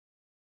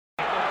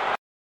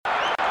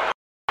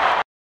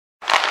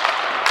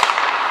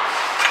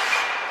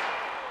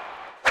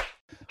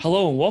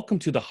Hello and welcome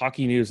to the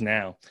Hockey News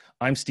Now.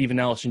 I'm Stephen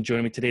Ellis, and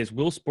joining me today is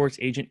Will Sports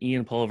agent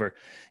Ian Pulver.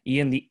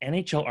 Ian, the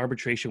NHL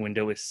arbitration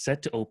window is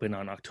set to open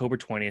on October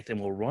 20th and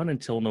will run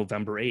until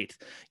November 8th.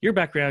 Your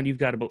background, you've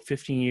got about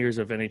 15 years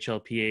of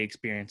NHLPA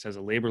experience as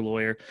a labor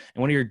lawyer,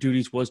 and one of your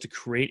duties was to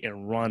create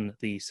and run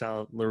the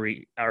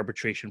salary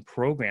arbitration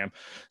program.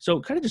 So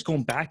kind of just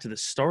going back to the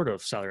start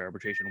of salary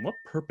arbitration, what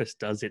purpose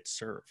does it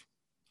serve?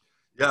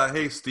 Yeah,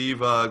 hey Steve,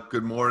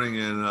 good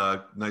morning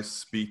and nice to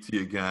speak to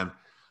you again.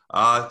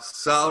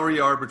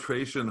 Salary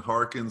arbitration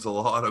harkens a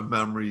lot of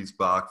memories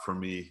back for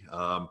me,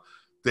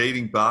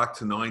 dating back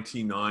to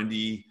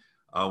 1990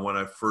 when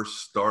I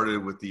first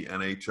started with the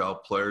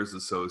NHL Players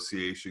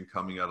Association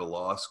coming out of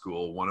law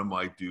school. One of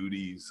my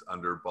duties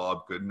under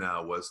Bob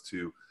Goodnow was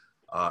to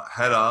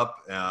head up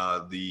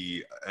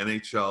the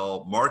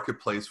NHL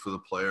marketplace for the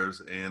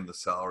players and the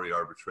salary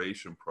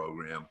arbitration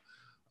program.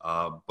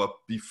 But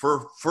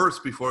before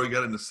we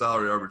get into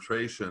salary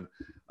arbitration,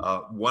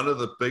 one of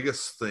the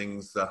biggest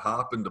things that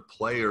happened to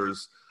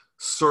players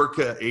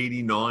circa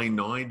 89,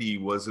 90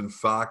 was in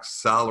fact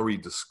salary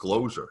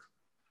disclosure.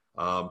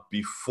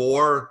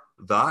 Before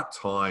that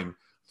time,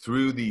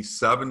 through the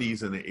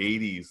 70s and the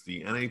 80s,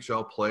 the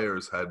NHL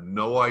players had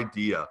no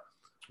idea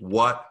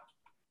what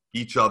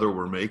each other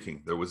were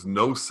making. There was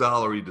no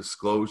salary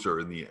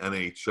disclosure in the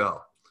NHL.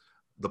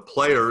 The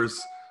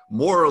players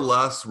more or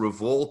less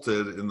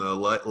revolted in the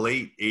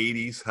late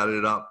 80s,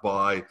 headed up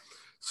by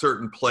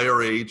certain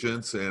player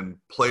agents and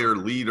player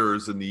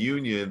leaders in the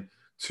union,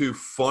 to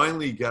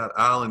finally get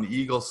Alan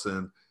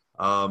Eagleson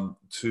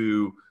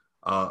to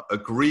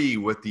agree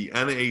with the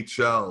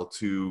NHL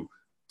to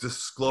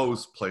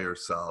disclose player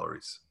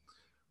salaries.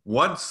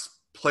 Once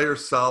player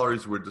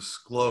salaries were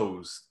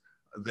disclosed,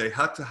 they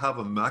had to have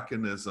a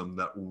mechanism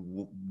that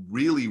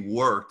really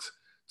worked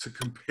to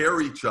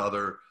compare each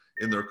other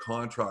in their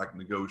contract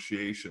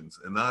negotiations.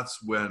 And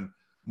that's when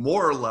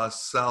more or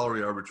less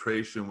salary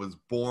arbitration was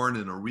born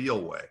in a real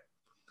way.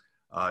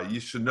 You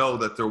should know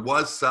that there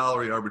was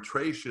salary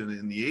arbitration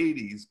in the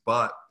 80s,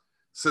 but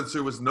since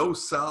there was no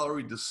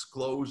salary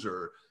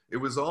disclosure, it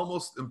was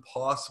almost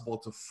impossible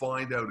to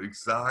find out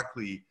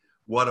exactly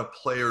what a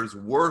player's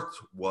worth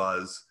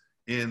was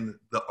in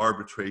the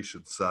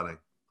arbitration setting.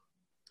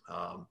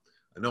 I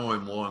know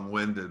I'm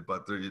long-winded,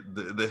 but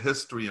the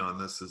history on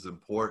this is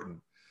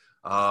important.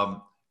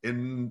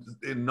 In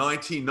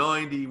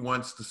 1990,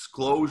 once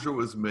disclosure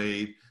was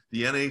made,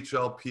 the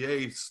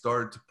NHLPA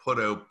started to put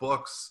out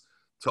books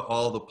to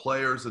all the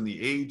players and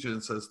the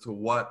agents as to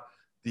what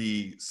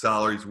the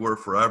salaries were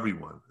for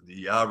everyone.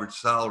 The average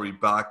salary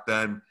back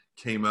then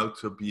came out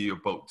to be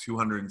about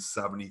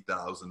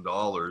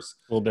 $270,000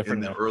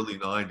 in the early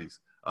 90s.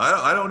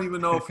 I don't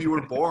even know if you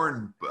were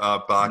born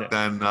back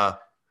then.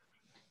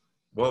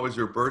 What was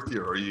your birth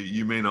year? Or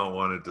you may not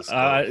want to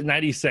disclose.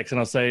 96, and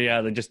I'll say,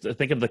 yeah. Then just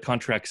think of the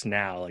contracts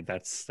now. Like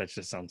that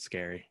just sounds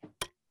scary.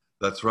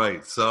 That's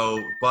right.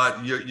 So,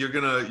 but you're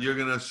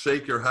gonna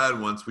shake your head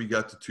once we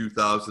get to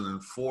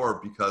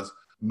 2004, because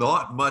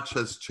not much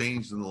has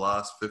changed in the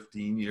last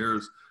 15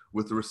 years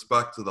with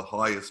respect to the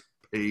highest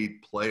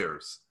paid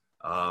players.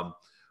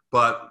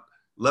 But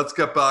let's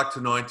get back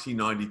to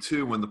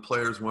 1992 when the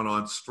players went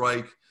on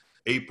strike.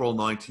 April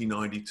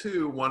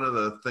 1992, one of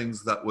the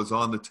things that was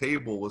on the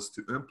table was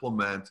to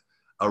implement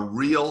a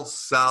real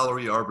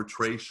salary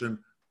arbitration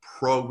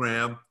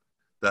program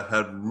that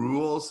had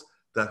rules,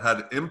 that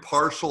had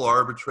impartial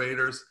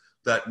arbitrators,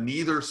 that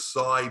neither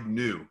side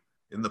knew.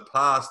 In the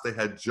past, they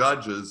had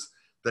judges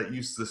that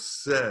used to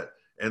sit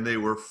and they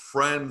were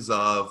friends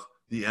of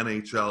the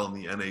NHL and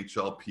the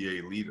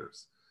NHLPA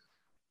leaders.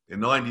 In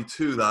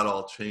 92, that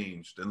all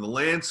changed. And the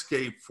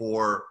landscape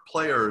for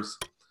players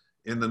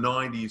in the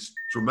 90s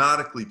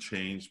dramatically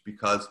changed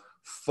because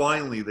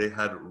finally they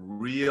had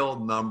real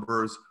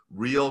numbers,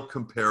 real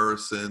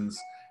comparisons,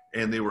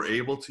 and they were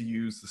able to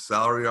use the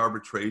salary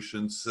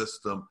arbitration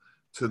system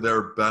to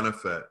their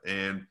benefit.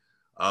 And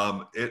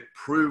it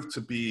proved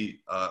to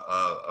be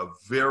a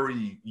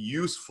very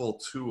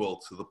useful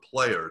tool to the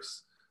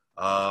players.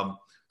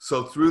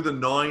 So through the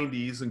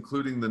 90s,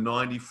 including the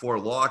 94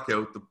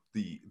 lockout,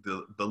 the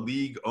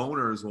league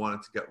owners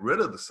wanted to get rid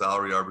of the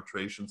salary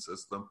arbitration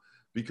system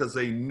because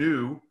they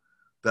knew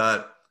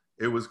that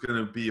it was going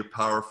to be a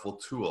powerful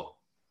tool.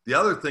 The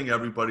other thing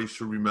everybody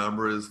should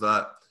remember is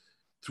that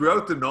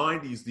throughout the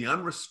 90s, the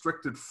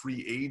unrestricted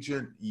free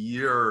agent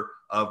year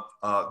of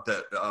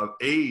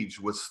age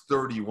was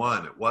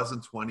 31. It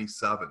wasn't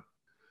 27.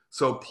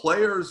 So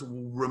players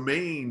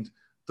remained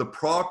the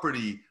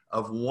property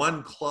of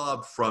one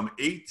club from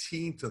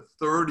 18 to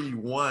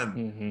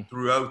 31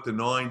 throughout the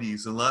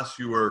 90s, unless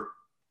you were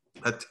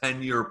a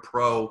 10-year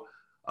pro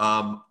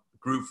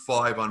Group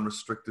 5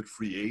 unrestricted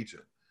free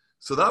agent.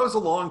 So that was a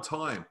long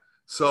time.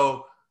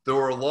 So there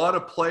were a lot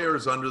of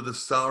players under the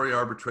salary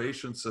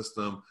arbitration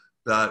system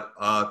that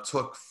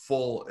took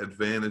full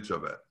advantage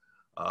of it.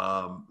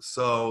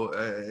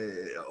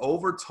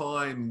 Over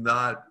time,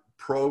 that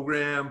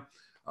program,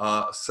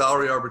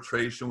 salary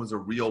arbitration was a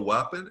real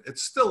weapon. It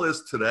still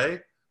is today,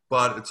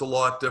 but it's a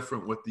lot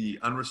different with the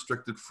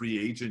unrestricted free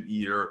agent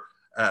year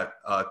at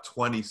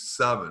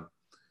 27.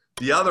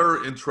 The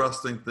other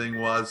interesting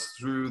thing was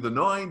through the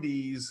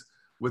 90s,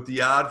 with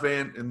the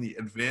advent and the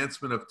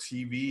advancement of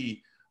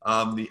TV,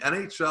 the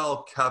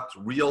NHL kept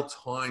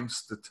real-time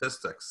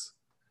statistics.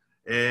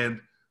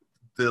 And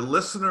the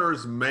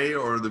listeners may,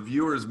 or the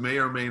viewers may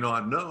or may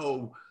not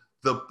know,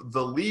 the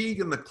league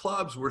and the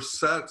clubs were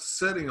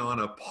sitting on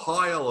a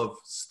pile of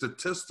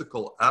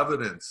statistical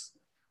evidence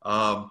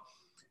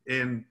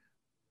in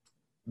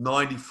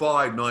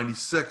 95,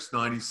 96,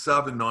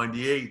 97,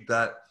 98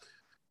 that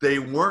they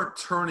weren't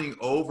turning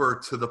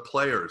over to the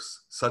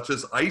players, such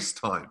as ice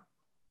time.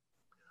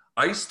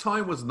 Ice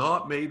time was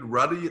not made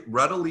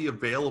readily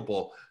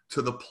available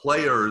to the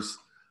players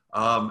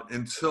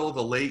until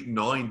the late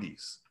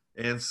 90s.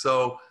 And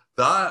so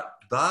that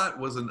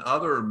was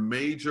another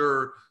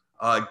major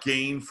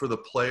gain for the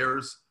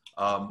players.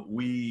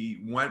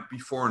 We went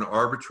before an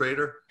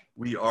arbitrator.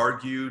 We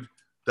argued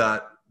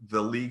that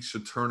the league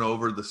should turn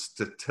over the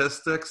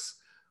statistics,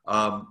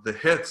 the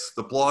hits,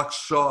 the blocked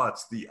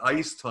shots, the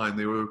ice time.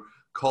 They were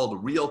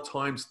called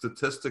real-time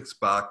statistics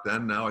back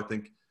then. Now I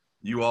think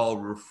you all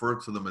refer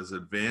to them as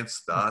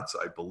advanced stats,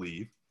 I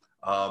believe.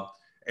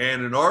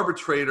 And an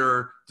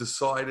arbitrator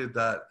decided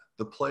that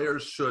the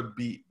players should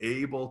be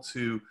able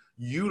to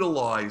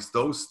utilize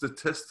those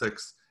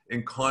statistics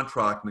in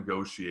contract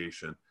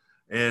negotiation.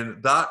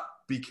 And that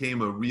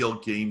became a real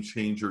game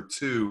changer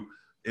too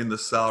in the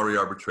salary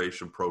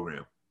arbitration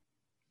program.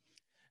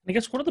 I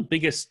guess one of the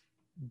biggest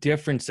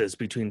differences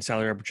between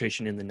salary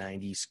arbitration in the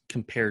 90s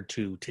compared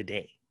to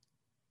today?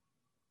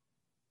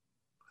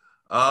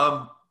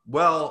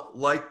 Well,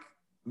 like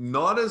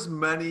not as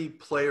many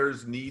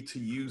players need to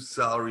use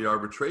salary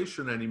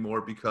arbitration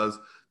anymore because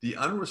the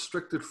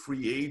unrestricted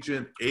free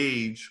agent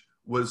age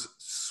was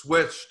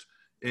switched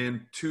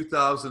in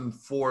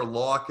 2004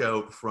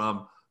 lockout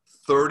from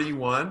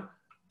 31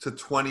 to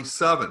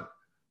 27.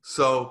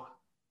 So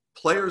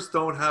players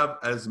don't have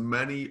as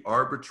many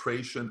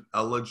arbitration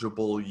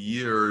eligible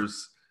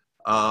years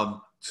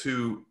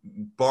to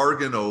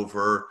bargain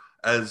over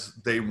as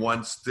they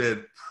once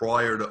did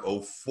prior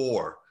to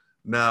 04.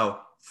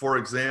 Now, for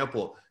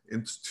example,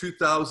 in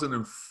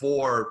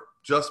 2004,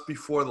 just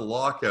before the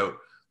lockout,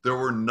 there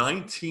were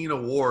 19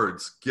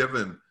 awards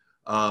given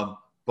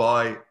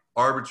by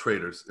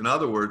arbitrators. In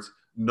other words,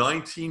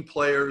 19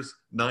 players,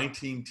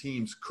 19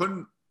 teams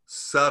couldn't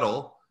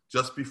settle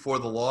just before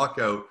the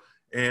lockout.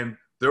 And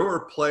there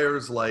were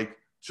players like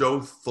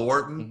Joe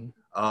Thornton,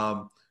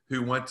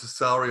 who went to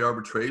salary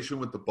arbitration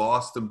with the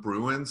Boston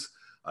Bruins.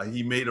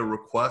 He made a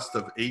request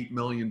of $8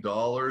 million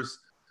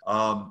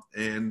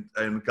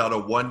and got a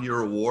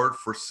one-year award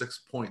for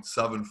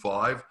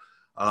 6.75.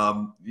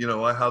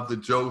 I have the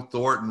Joe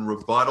Thornton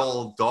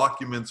rebuttal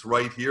documents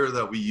right here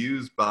that we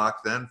used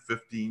back then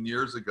 15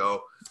 years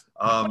ago.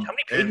 How many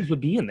pages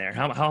would be in there?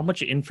 How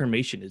much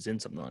information is in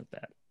something like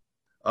that?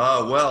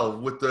 Well,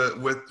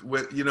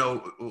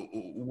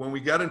 when we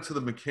get into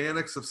the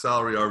mechanics of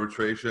salary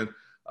arbitration,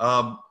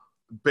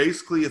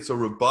 basically it's a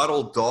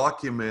rebuttal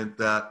document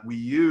that we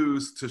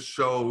use to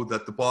show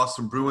that the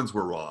Boston Bruins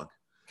were wrong.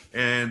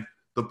 And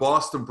the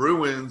Boston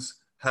Bruins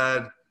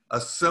had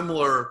a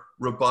similar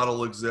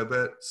rebuttal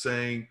exhibit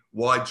saying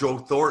why Joe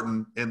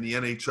Thornton and the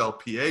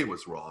NHLPA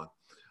was wrong.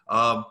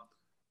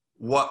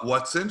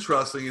 What's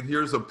interesting, and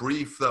here's a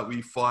brief that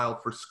we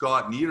filed for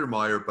Scott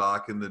Niedermayer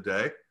back in the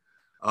day.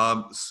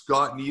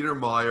 Scott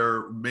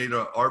Niedermayer made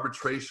an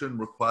arbitration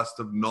request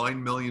of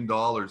 $9 million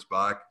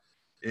back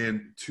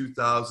in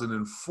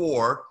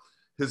 2004.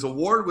 His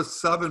award was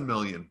 $7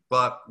 million.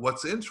 But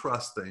what's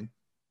interesting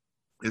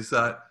is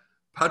that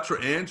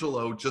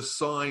Pietrangelo just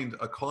signed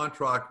a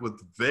contract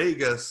with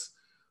Vegas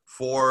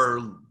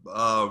for,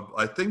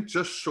 I think,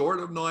 just short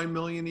of $9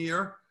 million a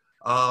year.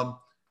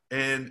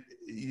 And,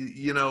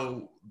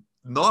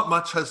 not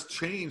much has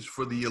changed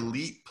for the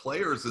elite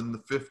players in the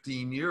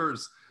 15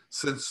 years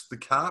since the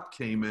cap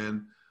came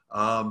in.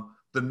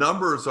 The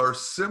numbers are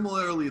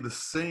similarly the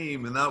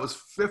same, and that was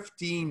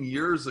 15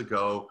 years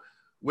ago,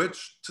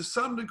 which to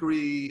some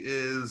degree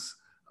is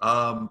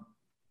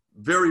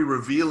very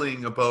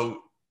revealing about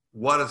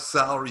what a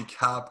salary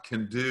cap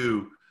can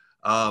do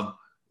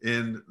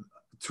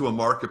to a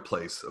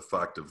marketplace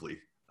effectively.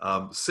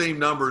 Same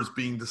numbers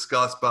being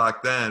discussed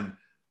back then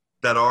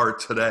that are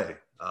today.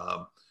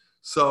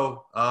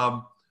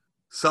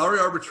 Salary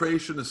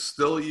arbitration is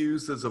still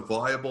used as a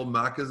viable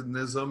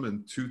mechanism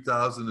in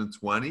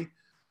 2020,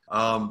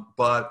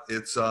 but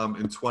it's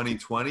in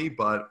 2020,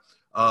 but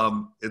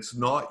it's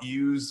not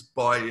used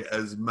by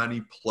as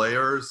many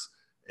players,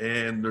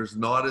 and there's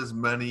not as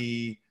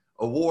many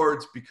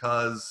awards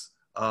because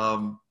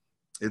the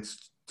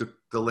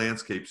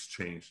landscape's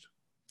changed.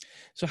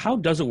 So how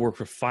does it work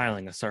for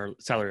filing a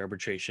salary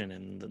arbitration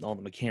and all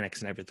the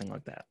mechanics and everything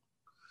like that?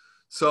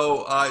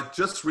 So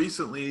just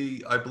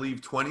recently, I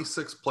believe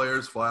 26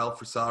 players filed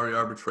for salary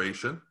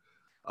arbitration,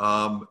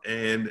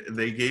 and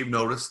they gave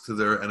notice to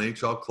their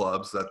NHL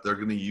clubs that they're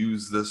going to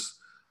use this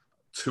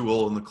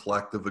tool in the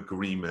collective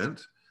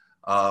agreement.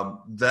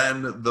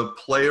 Then the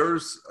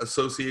Players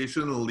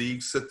Association and the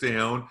league sit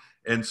down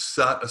and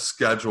set a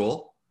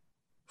schedule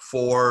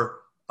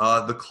for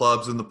the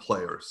clubs and the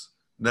players.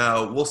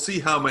 Now, we'll see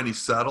how many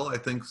settle. I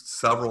think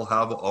several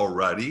have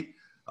already.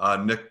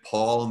 Nick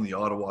Paul and the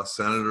Ottawa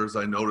Senators,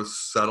 I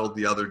noticed, settled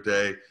the other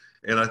day.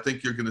 And I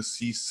think you're going to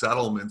see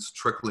settlements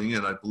trickling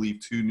in. I believe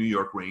 2 New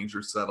York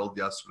Rangers settled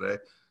yesterday.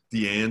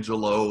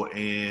 D'Angelo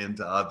and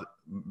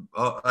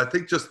I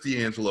think just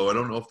D'Angelo. I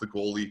don't know if the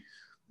goalie.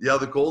 Yeah,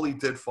 the goalie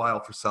did file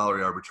for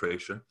salary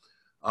arbitration.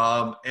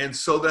 And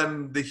so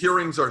then the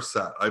hearings are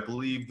set. I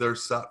believe they're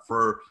set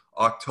for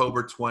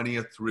October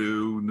 20th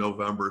through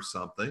November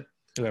something.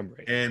 November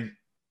 8th. And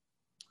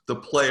the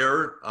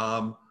player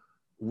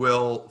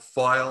will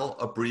file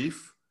a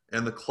brief,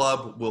 and the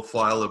club will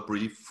file a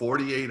brief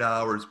 48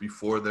 hours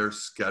before their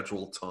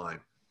scheduled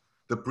time.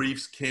 The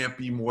briefs can't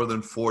be more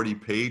than 40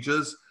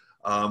 pages.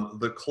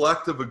 The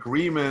collective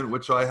agreement,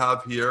 which I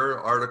have here,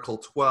 Article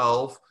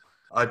 12,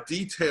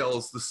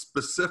 details the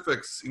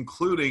specifics,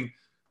 including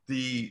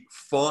the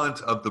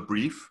font of the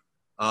brief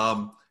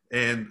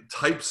and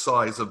type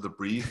size of the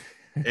brief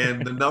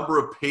and the number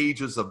of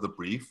pages of the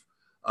brief.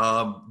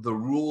 The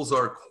rules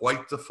are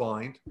quite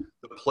defined.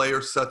 The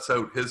player sets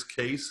out his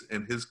case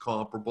and his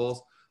comparables.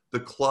 The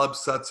club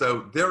sets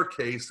out their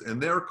case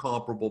and their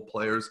comparable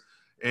players.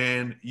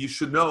 And you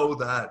should know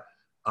that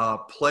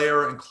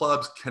player and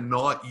clubs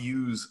cannot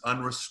use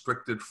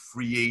unrestricted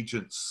free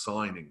agent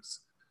signings.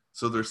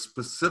 So there's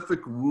specific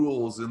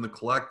rules in the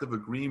collective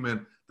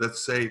agreement that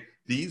say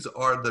these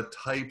are the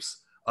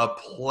types of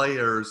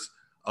players,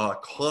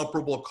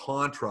 comparable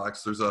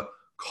contracts. There's a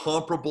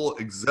comparable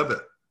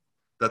exhibit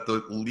that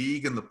the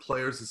league and the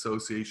Players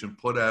Association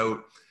put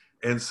out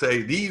and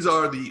say, these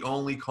are the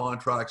only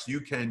contracts you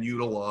can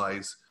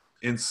utilize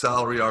in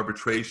salary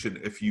arbitration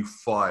if you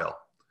file.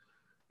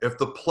 If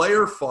the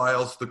player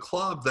files, the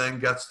club then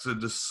gets to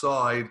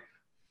decide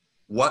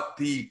what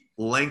the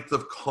length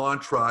of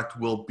contract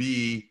will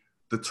be,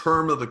 the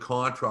term of the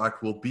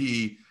contract will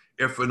be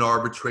if an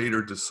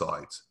arbitrator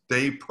decides.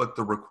 They put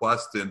the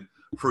request in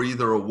for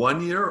either a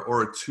 1-year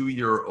or a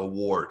 2-year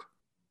award.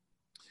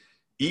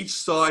 Each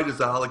side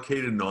is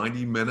allocated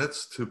 90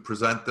 minutes to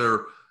present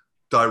their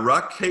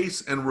direct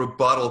case and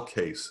rebuttal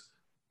case.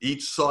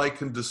 Each side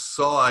can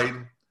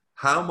decide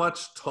how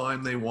much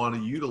time they want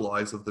to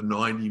utilize of the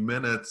 90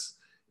 minutes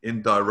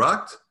in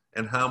direct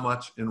and how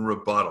much in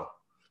rebuttal.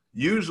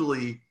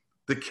 Usually,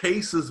 the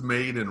case is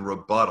made in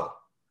rebuttal.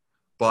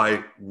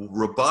 By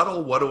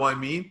rebuttal, what do I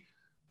mean?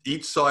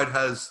 Each side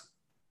has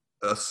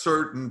a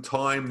certain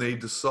time they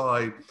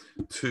decide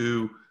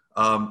to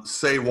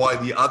say why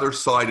the other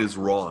side is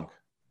wrong.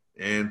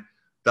 And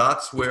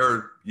that's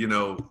where,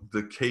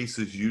 the case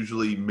is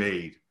usually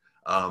made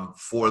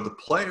for the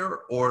player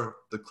or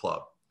the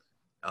club.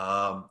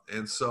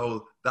 And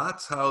so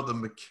that's how the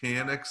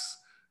mechanics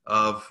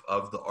of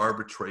the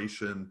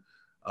arbitration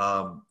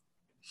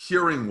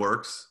hearing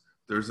works.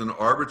 There's an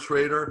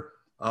arbitrator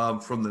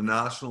from the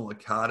National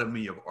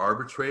Academy of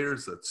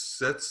Arbitrators that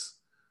sits.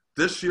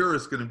 This year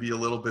is going to be a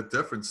little bit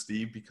different,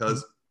 Steve,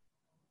 because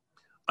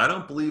I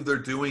don't believe they're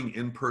doing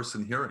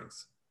in-person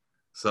hearings.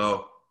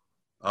 So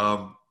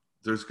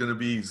there's going to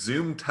be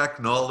Zoom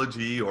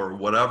technology or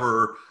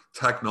whatever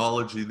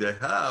technology they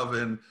have,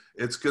 and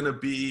it's going to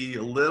be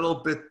a little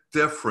bit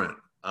different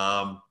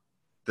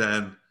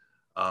than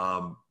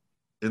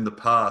in the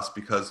past,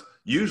 because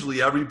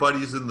usually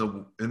everybody's in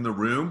the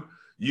room.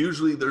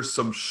 Usually there's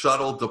some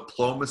shuttle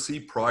diplomacy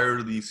prior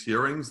to these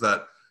hearings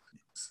that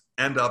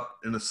end up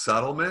in a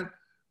settlement.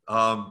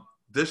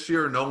 This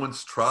year, no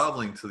one's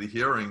traveling to the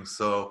hearings,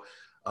 so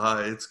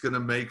it's going to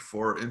make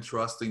for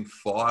interesting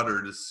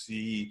fodder to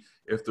see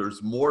if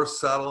there's more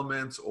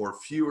settlements or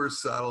fewer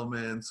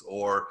settlements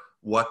or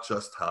what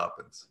just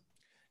happens.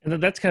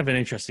 And that's kind of an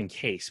interesting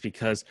case,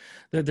 because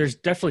there's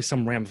definitely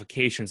some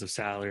ramifications of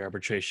salary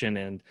arbitration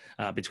and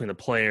between the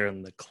player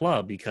and the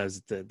club,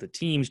 because the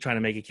team's trying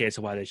to make a case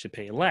of why they should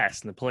pay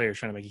less and the player's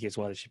trying to make a case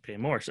of why they should pay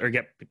more or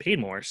get paid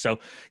more. So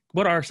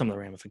what are some of the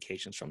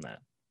ramifications from that?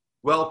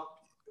 Well,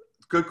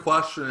 good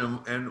question.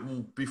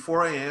 And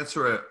before I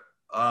answer it,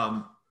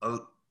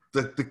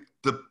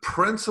 the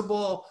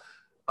principal,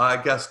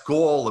 I guess,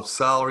 goal of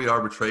salary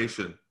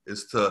arbitration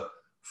is to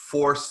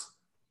force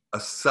a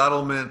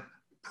settlement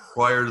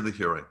prior to the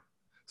hearing.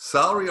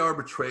 Salary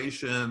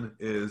arbitration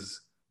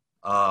is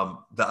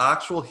the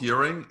actual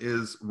hearing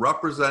is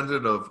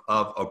representative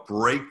of a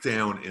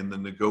breakdown in the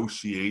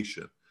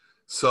negotiation.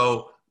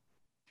 So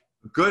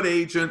good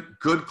agent,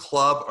 good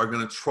club are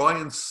going to try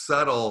and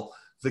settle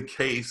the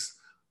case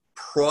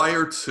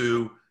prior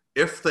to,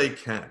 if they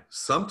can.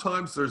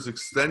 Sometimes there's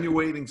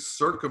extenuating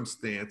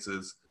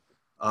circumstances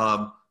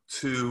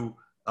to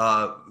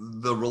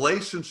the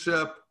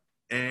relationship,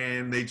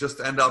 and they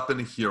just end up in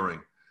a hearing.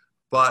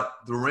 But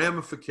the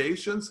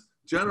ramifications,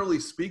 generally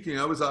speaking,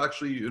 I was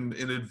actually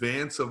in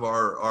advance of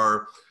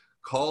our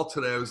call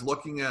today, I was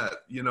looking at,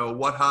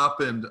 what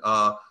happened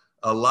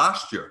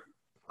last year.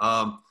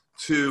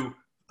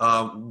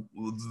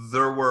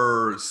 There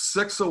were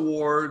 6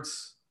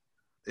 awards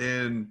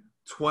in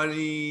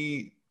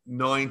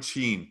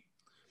 2019.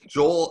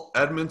 Joel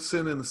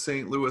Edmondson in the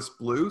St. Louis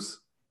Blues,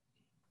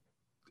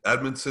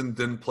 Edmondson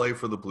didn't play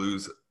for the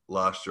Blues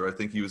last year. I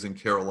think he was in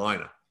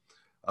Carolina.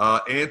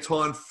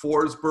 Anton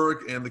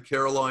Forsberg and the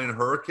Carolina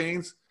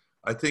Hurricanes.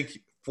 I think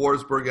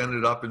Forsberg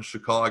ended up in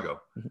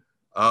Chicago.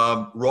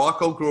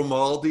 Rocco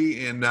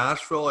Grimaldi in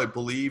Nashville. I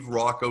believe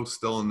Rocco's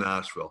still in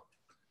Nashville.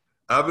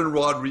 Evan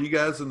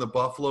Rodriguez in the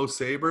Buffalo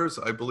Sabres.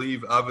 I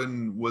believe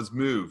Evan was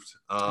moved.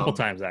 A couple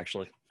times,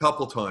 actually.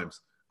 Couple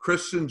times.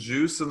 Christian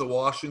Juice in the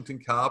Washington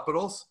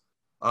Capitals.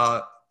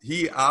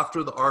 He,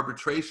 after the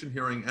arbitration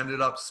hearing,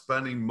 ended up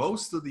spending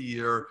most of the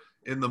year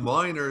in the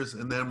minors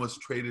and then was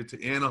traded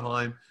to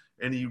Anaheim,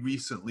 and he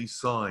recently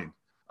signed.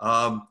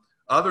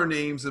 Other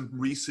names in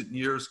recent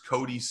years,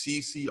 Cody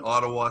Ceci,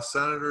 Ottawa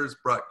Senators,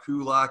 Brett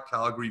Kulak,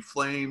 Calgary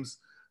Flames,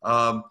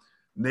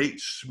 Nate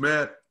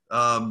Schmidt,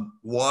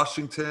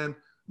 Washington,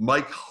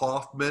 Mike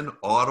Hoffman,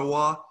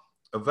 Ottawa.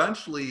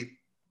 Eventually,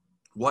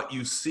 what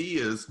you see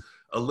is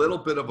a little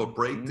bit of a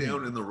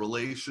breakdown in the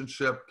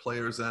relationship.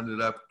 Players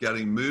ended up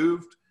getting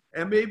moved,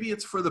 and maybe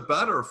it's for the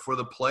better for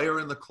the player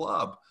and the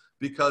club,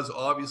 because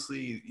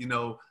obviously,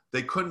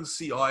 they couldn't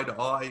see eye to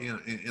eye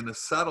in a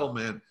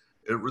settlement.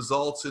 It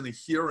results in a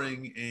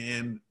hearing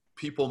and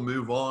people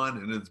move on,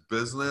 and it's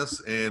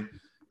business, and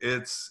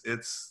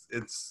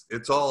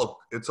it's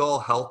all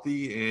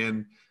healthy.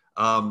 And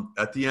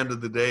at the end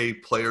of the day,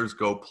 players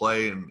go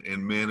play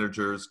and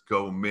managers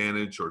go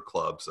manage, or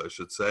clubs, I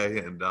should say.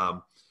 And,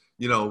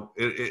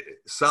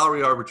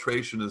 salary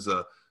arbitration is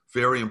a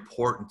very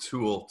important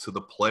tool to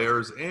the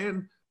players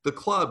and the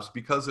clubs,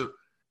 because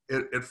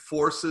it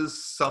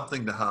forces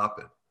something to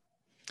happen.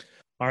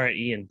 All right,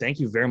 Ian, thank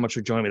you very much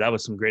for joining me. That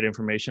was some great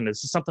information.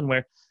 This is something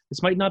where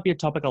this might not be a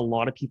topic a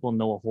lot of people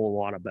know a whole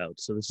lot about.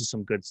 So this is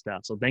some good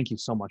stuff. So thank you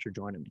so much for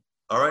joining me.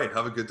 All right.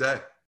 Have a good day.